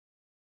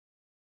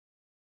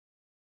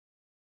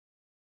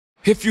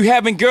If you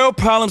having girl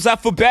problems, I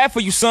feel bad for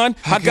you, son.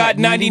 I got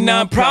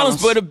 99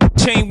 problems, but a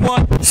bitch ain't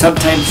one.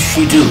 Sometimes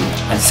she do,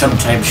 and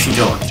sometimes she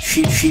don't.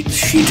 She do,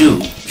 she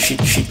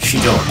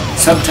don't.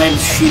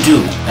 Sometimes she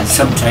do, and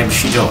sometimes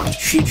she don't.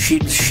 She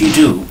do,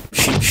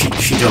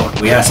 she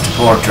don't. We asked the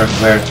porter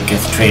where to get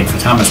the train for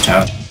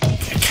Thomastown.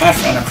 A cat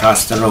ran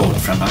across the road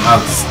from a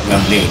house, a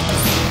young lady.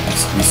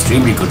 An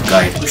extremely good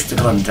guy pushed the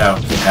gun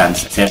down the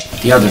pants and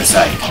said, the other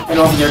side.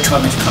 Well, over there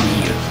told me to come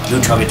here.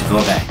 You told me to go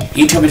back.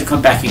 He told me to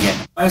come back again.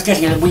 I was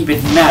getting a wee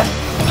bit mad.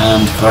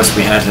 And of course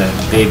we had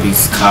a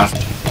baby's cot,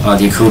 all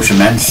the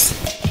accoutrements,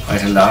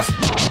 quite a lot.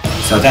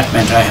 So that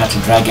meant I had to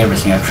drag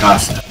everything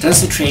across.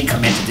 Does the train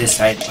come into this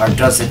side or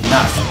does it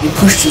not? He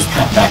pushed his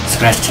hat back,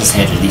 scratched his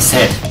head and he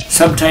said,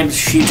 sometimes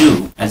she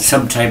do and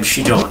sometimes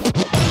she don't.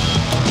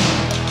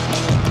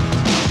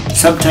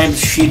 Sometimes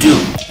she do,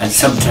 and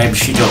sometimes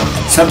she don't.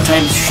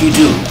 Sometimes she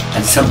do,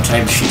 and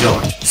sometimes she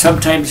don't.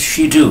 Sometimes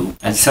she do,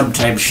 and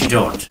sometimes she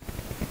don't.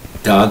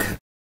 Dog.